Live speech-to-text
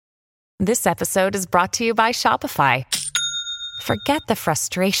This episode is brought to you by Shopify. Forget the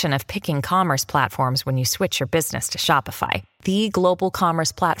frustration of picking commerce platforms when you switch your business to Shopify, the global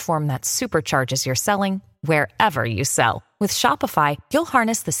commerce platform that supercharges your selling wherever you sell. With Shopify, you'll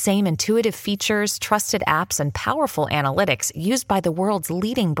harness the same intuitive features, trusted apps, and powerful analytics used by the world's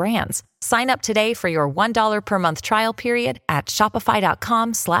leading brands. Sign up today for your $1 per month trial period at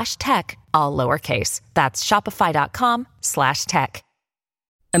shopify.com/tech, all lowercase. That's shopify.com/tech.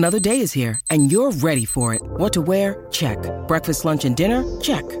 Another day is here, and you're ready for it. What to wear? Check. Breakfast, lunch, and dinner?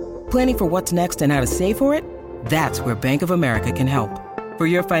 Check. Planning for what's next and how to save for it? That's where Bank of America can help. For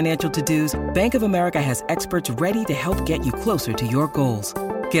your financial to-dos, Bank of America has experts ready to help get you closer to your goals.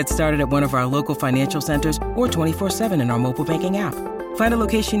 Get started at one of our local financial centers or 24/7 in our mobile banking app. Find a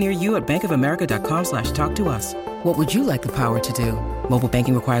location near you at bankofamerica.com/talktous. What would you like the power to do? Mobile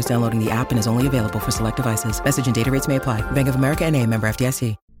banking requires downloading the app and is only available for select devices. Message and data rates may apply. Bank of America N.A., member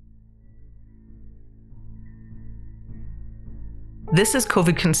FDIC. This is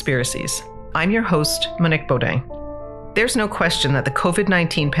COVID Conspiracies. I'm your host, Monique Baudin. There's no question that the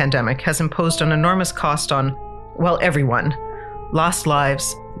COVID-19 pandemic has imposed an enormous cost on, well, everyone. Lost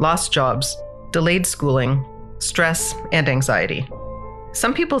lives, lost jobs, delayed schooling, stress, and anxiety.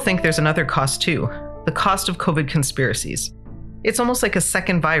 Some people think there's another cost too, the cost of COVID conspiracies. It's almost like a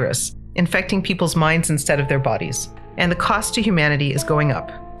second virus, infecting people's minds instead of their bodies. And the cost to humanity is going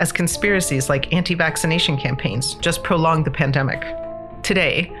up, as conspiracies like anti-vaccination campaigns just prolong the pandemic.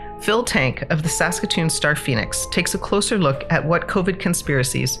 Today, Phil Tank of the Saskatoon Star Phoenix takes a closer look at what COVID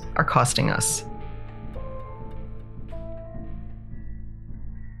conspiracies are costing us.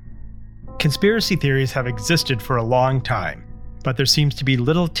 Conspiracy theories have existed for a long time, but there seems to be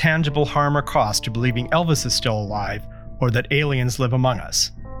little tangible harm or cost to believing Elvis is still alive or that aliens live among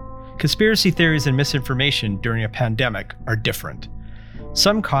us. Conspiracy theories and misinformation during a pandemic are different.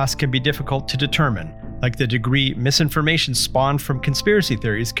 Some costs can be difficult to determine, like the degree misinformation spawned from conspiracy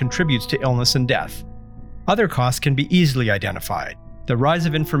theories contributes to illness and death. Other costs can be easily identified. The rise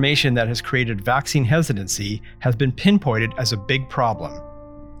of information that has created vaccine hesitancy has been pinpointed as a big problem.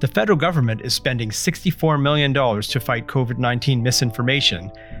 The federal government is spending $64 million to fight COVID-19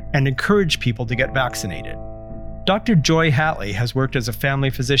 misinformation and encourage people to get vaccinated. Dr. Joy Hatley has worked as a family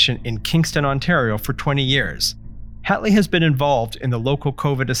physician in Kingston, Ontario for 20 years. Hatley has been involved in the local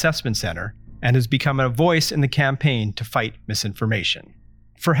COVID assessment center and has become a voice in the campaign to fight misinformation.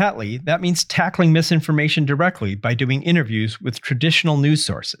 For Hatley, that means tackling misinformation directly by doing interviews with traditional news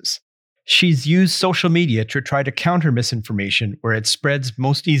sources. She's used social media to try to counter misinformation where it spreads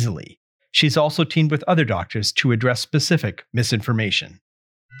most easily. She's also teamed with other doctors to address specific misinformation.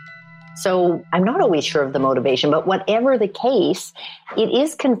 So I'm not always sure of the motivation, but whatever the case, it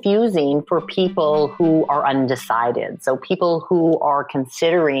is confusing for people who are undecided. So people who are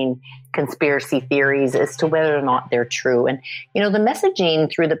considering conspiracy theories as to whether or not they're true. And, the messaging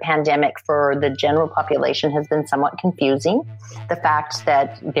through the pandemic for the general population has been somewhat confusing. The fact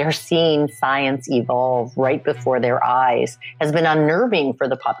that they're seeing science evolve right before their eyes has been unnerving for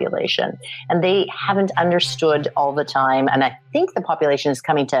the population. And they haven't understood all the time. And I think the population is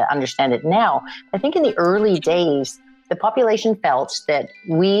coming to understand it now. I think in the early days, the population felt that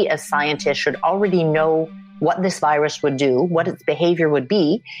we as scientists should already know what this virus would do, what its behavior would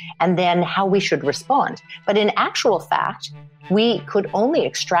be, and then how we should respond. But in actual fact, we could only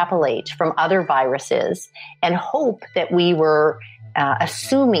extrapolate from other viruses and hope that we were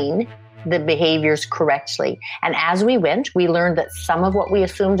assuming the behaviors correctly. And as we went, we learned that some of what we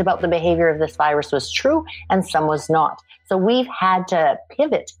assumed about the behavior of this virus was true and some was not. So we've had to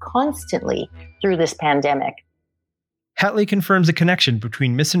pivot constantly through this pandemic. Hatley confirms a connection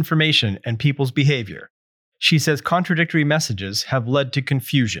between misinformation and people's behavior. She says contradictory messages have led to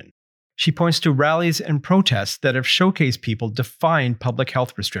confusion. She points to rallies and protests that have showcased people defying public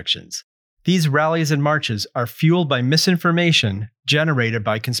health restrictions. These rallies and marches are fueled by misinformation generated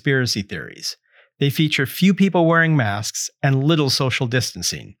by conspiracy theories. They feature few people wearing masks and little social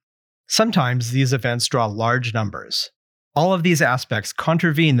distancing. Sometimes these events draw large numbers. All of these aspects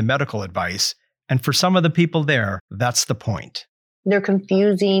contravene the medical advice, and for some of the people there, that's the point. They're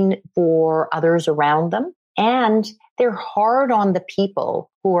confusing for others around them. And they're hard on the people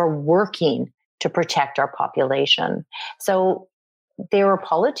who are working to protect our population. So there are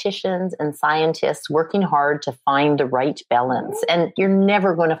politicians and scientists working hard to find the right balance. And you're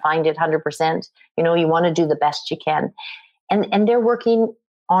never going to find it 100%. You want to do the best you can. And they're working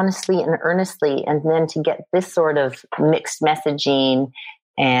honestly and earnestly. And then to get this sort of mixed messaging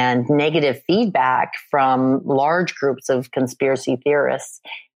and negative feedback from large groups of conspiracy theorists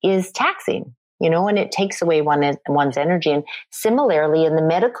is taxing. and it takes away one's energy. And similarly, in the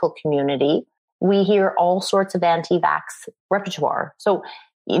medical community, we hear all sorts of anti-vax repertoire. So,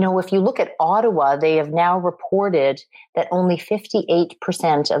 if you look at Ottawa, they have now reported that only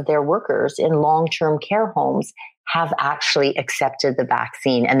 58% of their workers in long-term care homes have actually accepted the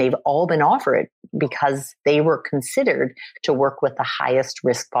vaccine, and they've all been offered because they were considered to work with the highest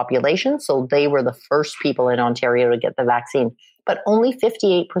risk population. So they were the first people in Ontario to get the vaccine, but only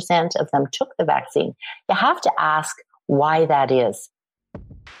 58% of them took the vaccine. You have to ask why that is.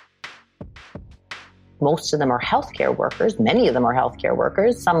 Most of them are healthcare workers. Many of them are healthcare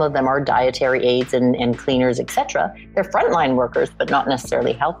workers. Some of them are dietary aides and cleaners, etc. They're frontline workers, but not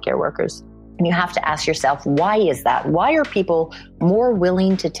necessarily healthcare workers. And you have to ask yourself, why is that? Why are people more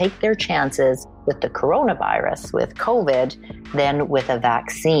willing to take their chances with the coronavirus, with COVID, than with a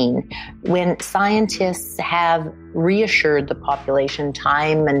vaccine? When scientists have reassured the population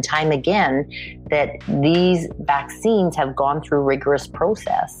time and time again that these vaccines have gone through rigorous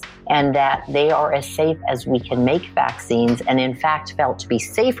process and that they are as safe as we can make vaccines, and in fact felt to be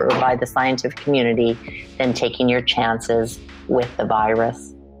safer by the scientific community than taking your chances with the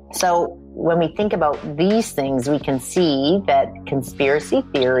virus. So when we think about these things, we can see that conspiracy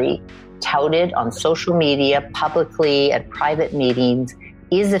theory touted on social media, publicly at private meetings,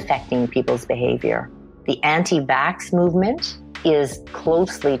 is affecting people's behavior. The anti-vax movement is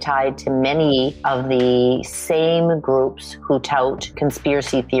closely tied to many of the same groups who tout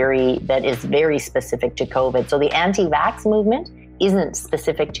conspiracy theory that is very specific to COVID. So the anti-vax movement isn't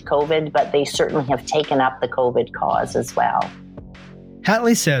specific to COVID, but they certainly have taken up the COVID cause as well.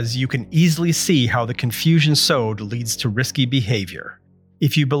 Hatley says you can easily see how the confusion sowed leads to risky behavior.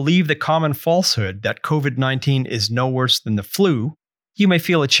 If you believe the common falsehood that COVID-19 is no worse than the flu, you may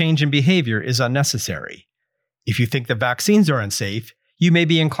feel a change in behavior is unnecessary. If you think the vaccines are unsafe, you may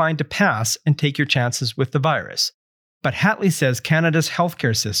be inclined to pass and take your chances with the virus. But Hatley says Canada's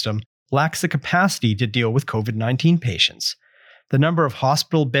healthcare system lacks the capacity to deal with COVID-19 patients. The number of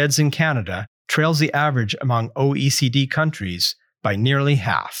hospital beds in Canada trails the average among OECD countries by nearly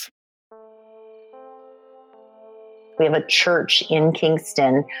half. We have a church in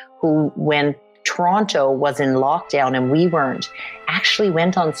Kingston who, when Toronto was in lockdown and we weren't, actually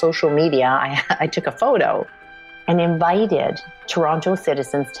went on social media. I took a photo and invited Toronto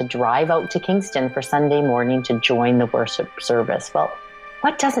citizens to drive out to Kingston for Sunday morning to join the worship service. Well,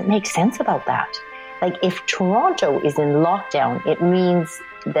 what doesn't make sense about that? Like, if Toronto is in lockdown, it means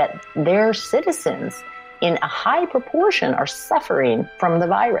that their citizens in a high proportion are suffering from the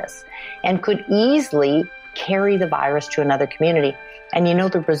virus and could easily carry the virus to another community. And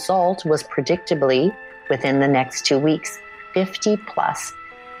the result was predictably, within the next 2 weeks, 50 plus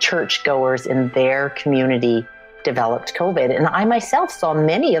churchgoers in their community developed COVID. And I myself saw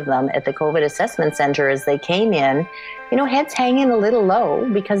many of them at the COVID assessment center as they came in, heads hanging a little low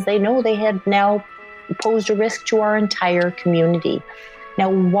because they know they had now posed a risk to our entire community. Now,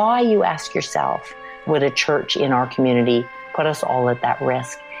 why, you ask yourself, would a church in our community put us all at that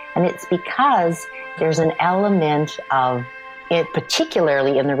risk? And it's because there's an element of it,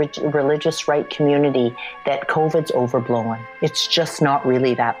 particularly in the religious right community, that COVID's overblown. It's just not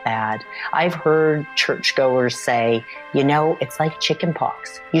really that bad. I've heard churchgoers say, it's like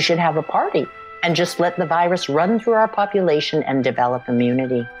chickenpox. You should have a party and just let the virus run through our population and develop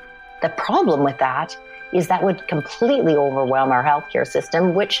immunity. The problem with that is that would completely overwhelm our healthcare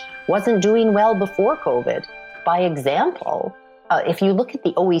system, which wasn't doing well before COVID. By example, if you look at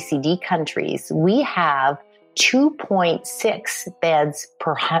the OECD countries, we have 2.6 beds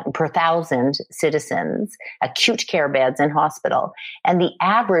per thousand citizens, acute care beds in hospital. And the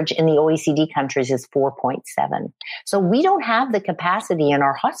average in the OECD countries is 4.7. So we don't have the capacity in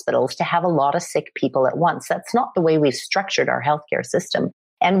our hospitals to have a lot of sick people at once. That's not the way we've structured our healthcare system.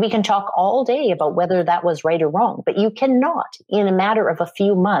 And we can talk all day about whether that was right or wrong, but you cannot, in a matter of a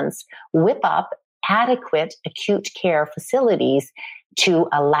few months, whip up adequate acute care facilities to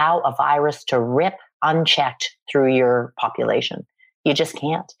allow a virus to rip unchecked through your population. You just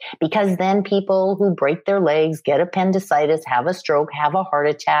can't, because then people who break their legs, get appendicitis, have a stroke, have a heart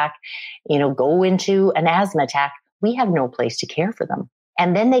attack, go into an asthma attack, we have no place to care for them.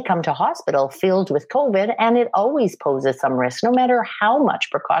 And then they come to hospital filled with COVID, and it always poses some risk, no matter how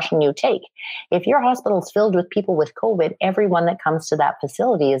much precaution you take. If your hospital is filled with people with COVID, everyone that comes to that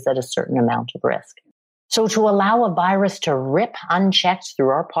facility is at a certain amount of risk. So to allow a virus to rip unchecked through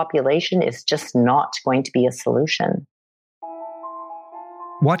our population is just not going to be a solution.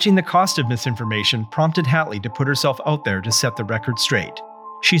 Watching the cost of misinformation prompted Hatley to put herself out there to set the record straight.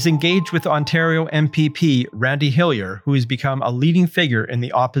 She's engaged with Ontario MPP Randy Hillier, who has become a leading figure in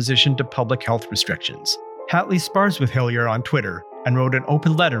the opposition to public health restrictions. Hatley spars with Hillier on Twitter and wrote an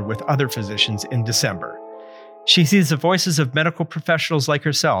open letter with other physicians in December. She sees the voices of medical professionals like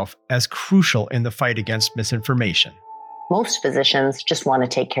herself as crucial in the fight against misinformation. Most physicians just want to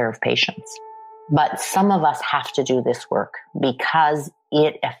take care of patients, but some of us have to do this work because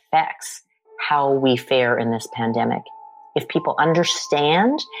it affects how we fare in this pandemic. If people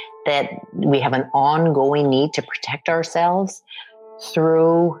understand that we have an ongoing need to protect ourselves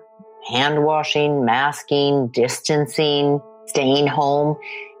through hand washing, masking, distancing, staying home,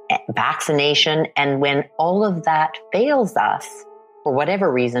 vaccination, and when all of that fails us for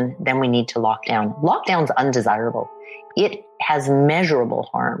whatever reason, then we need to lock down. Lockdown's undesirable. It has measurable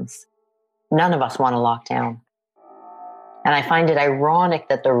harms. None of us want to lock down. And I find it ironic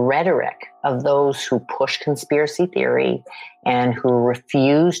that the rhetoric of those who push conspiracy theory and who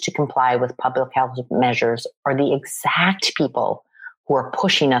refuse to comply with public health measures are the exact people who are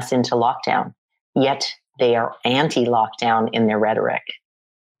pushing us into lockdown, yet they are anti-lockdown in their rhetoric.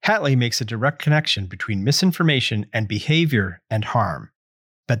 Hatley makes a direct connection between misinformation and behavior and harm.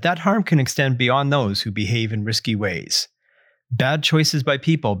 But that harm can extend beyond those who behave in risky ways. Bad choices by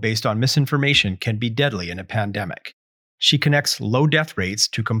people based on misinformation can be deadly in a pandemic. She connects low death rates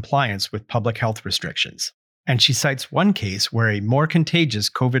to compliance with public health restrictions. And she cites one case where a more contagious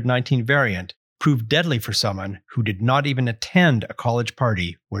COVID-19 variant proved deadly for someone who did not even attend a college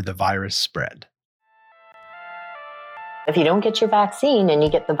party where the virus spread. If you don't get your vaccine and you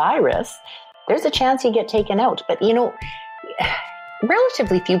get the virus, there's a chance you get taken out. But,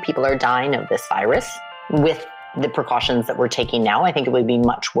 relatively few people are dying of this virus with the precautions that we're taking now. I think it would be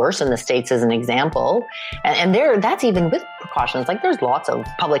much worse in the States as an example. And that's even with precautions. Like there's lots of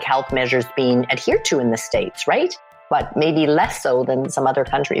public health measures being adhered to in the States, right? But maybe less so than some other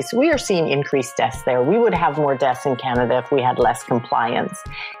countries. We are seeing increased deaths there. We would have more deaths in Canada if we had less compliance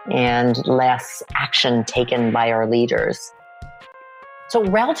and less action taken by our leaders. So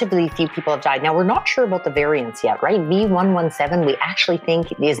relatively few people have died. Now, we're not sure about the variants yet, right? B117, we actually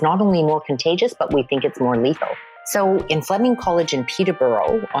think is not only more contagious, but we think it's more lethal. So in Fleming College in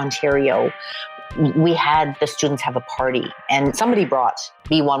Peterborough, Ontario, we had the students have a party and somebody brought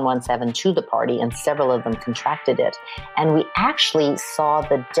B117 to the party and several of them contracted it. And we actually saw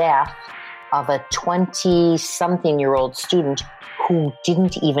the death of a 20-something-year-old student who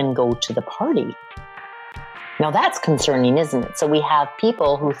didn't even go to the party. Now that's concerning, isn't it? So we have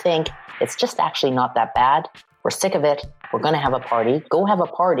people who think it's just actually not that bad. We're sick of it. We're going to have a party. Go have a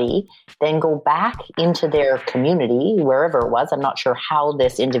party, then go back into their community, wherever it was. I'm not sure how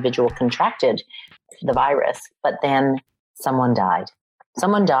this individual contracted the virus, but then someone died.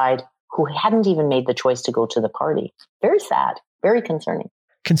 Someone died who hadn't even made the choice to go to the party. Very sad, very concerning.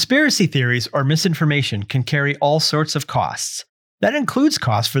 Conspiracy theories or misinformation can carry all sorts of costs. That includes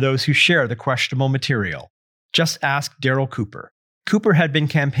costs for those who share the questionable material. Just ask Daryl Cooper. Cooper had been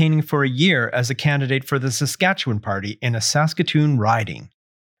campaigning for a year as a candidate for the Saskatchewan Party in a Saskatoon riding.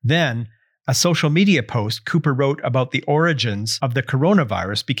 Then, a social media post Cooper wrote about the origins of the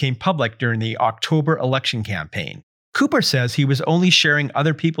coronavirus became public during the October election campaign. Cooper says he was only sharing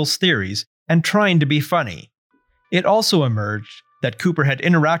other people's theories and trying to be funny. It also emerged that Cooper had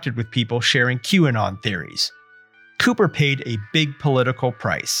interacted with people sharing QAnon theories. Cooper paid a big political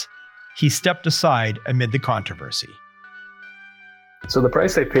price. He stepped aside amid the controversy. So the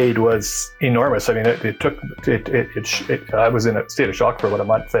price I paid was enormous. I mean, I was in a state of shock for about a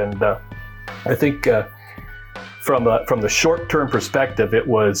month, and I think from the short-term perspective, it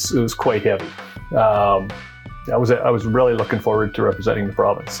was quite heavy. I was really looking forward to representing the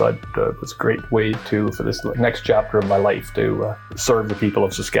province. It was a great way for this next chapter of my life to serve the people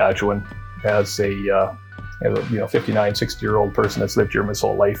of Saskatchewan as a 59, 60-year-old person that's lived here my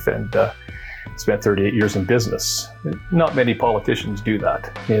whole life and spent 38 years in business. Not many politicians do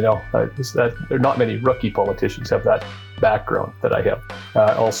that. Not many rookie politicians have that background that I have.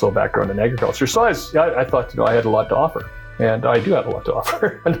 Also a background in agriculture. So I thought, I had a lot to offer. And I do have a lot to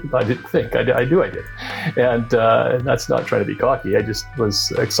offer. I didn't think. I did. And that's not trying to be cocky. I just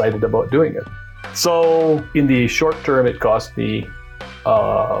was excited about doing it. So in the short term, it cost me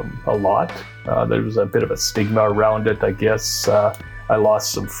a lot. There was a bit of a stigma around it, I guess. I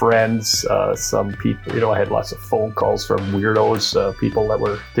lost some friends, some people, I had lots of phone calls from weirdos, people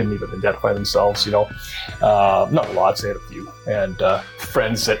that didn't even identify themselves, not lots, I had a few. And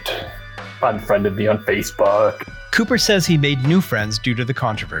friends that unfriended me on Facebook. Cooper says he made new friends due to the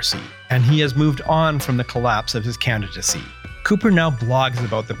controversy, and he has moved on from the collapse of his candidacy. Cooper now blogs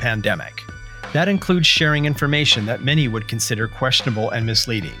about the pandemic. That includes sharing information that many would consider questionable and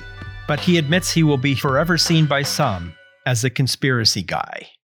misleading. But he admits he will be forever seen by some as a conspiracy guy.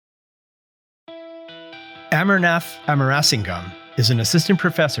 Amarnath Amarasingam is an assistant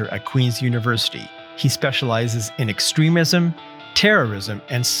professor at Queen's University. He specializes in extremism, terrorism,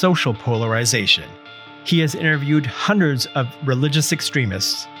 and social polarization. He has interviewed hundreds of religious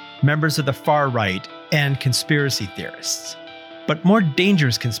extremists, members of the far right, and conspiracy theorists. But more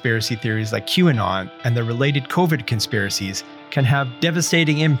dangerous conspiracy theories like QAnon and the related COVID conspiracies can have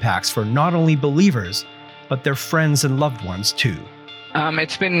devastating impacts for not only believers, but their friends and loved ones too.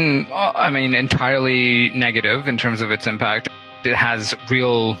 It's been, entirely negative in terms of its impact. It has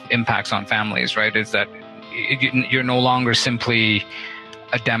real impacts on families, right? Is that you're no longer simply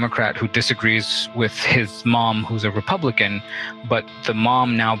a Democrat who disagrees with his mom, who's a Republican, but the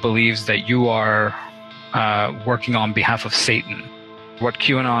mom now believes that you are working on behalf of Satan. What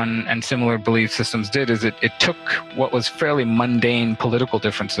QAnon and similar belief systems did is it took what was fairly mundane political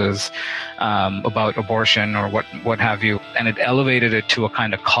differences about abortion or what have you, and it elevated it to a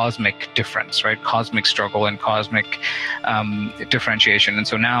kind of cosmic difference, right? Cosmic struggle and cosmic differentiation. And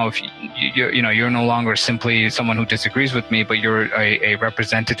so now, if you're no longer simply someone who disagrees with me, but you're a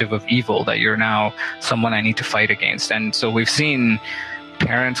representative of evil, that you're now someone I need to fight against. And so we've seen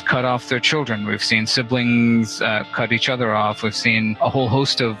parents cut off their children. We've seen siblings cut each other off. We've seen a whole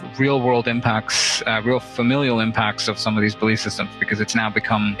host of real-world impacts, real familial impacts of some of these belief systems, because it's now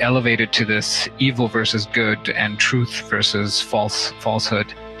become elevated to this evil versus good and truth versus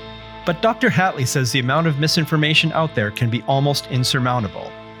falsehood. But Dr. Hatley says the amount of misinformation out there can be almost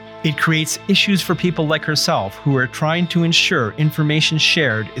insurmountable. It creates issues for people like herself who are trying to ensure information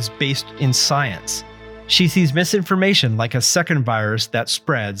shared is based in science. She sees misinformation like a second virus that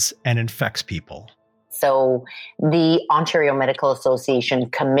spreads and infects people. So the Ontario Medical Association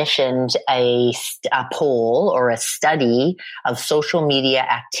commissioned a poll or a study of social media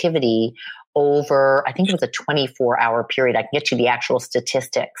activity over, I think it was a 24-hour period. I can get you the actual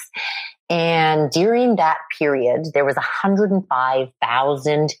statistics. And during that period, there was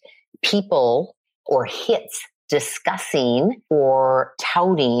 105,000 people or hits discussing or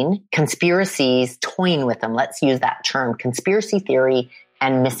touting conspiracies, toying with them. Let's use that term, conspiracy theory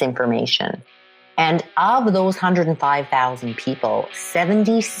and misinformation. And of those 105,000 people,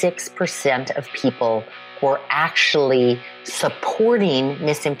 76% of people were actually supporting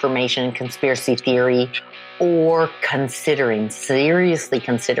misinformation and conspiracy theory or seriously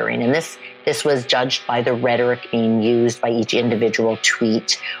considering. And this was judged by the rhetoric being used by each individual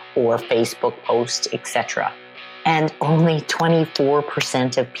tweet or Facebook post, etc. And only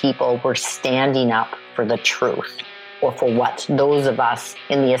 24% of people were standing up for the truth, or for what those of us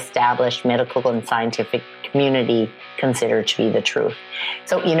in the established medical and scientific community consider to be the truth.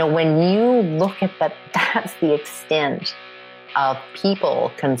 So, when you look at that, that's the extent of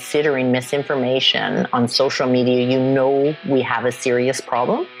people considering misinformation on social media, we have a serious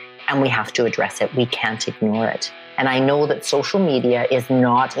problem and we have to address it. We can't ignore it. And I know that social media is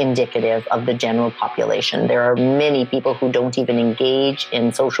not indicative of the general population. There are many people who don't even engage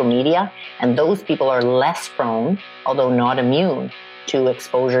in social media, and those people are less prone, although not immune, to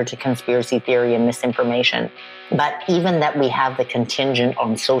exposure to conspiracy theory and misinformation. But even that we have the contingent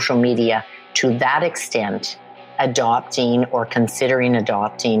on social media to that extent adopting or considering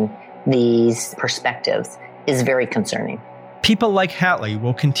adopting these perspectives is very concerning. People like Hatley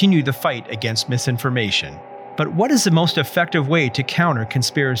will continue the fight against misinformation. But what is the most effective way to counter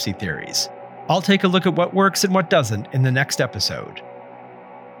conspiracy theories? I'll take a look at what works and what doesn't in the next episode.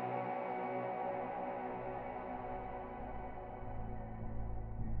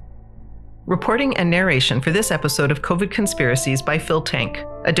 Reporting and narration for this episode of COVID Conspiracies by Phil Tank.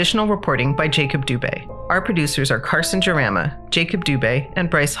 Additional reporting by Jacob Dubé. Our producers are Carson Jarama, Jacob Dubé, and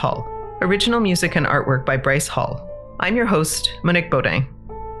Bryce Hall. Original music and artwork by Bryce Hall. I'm your host, Monique Baudin.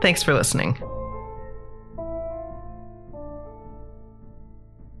 Thanks for listening.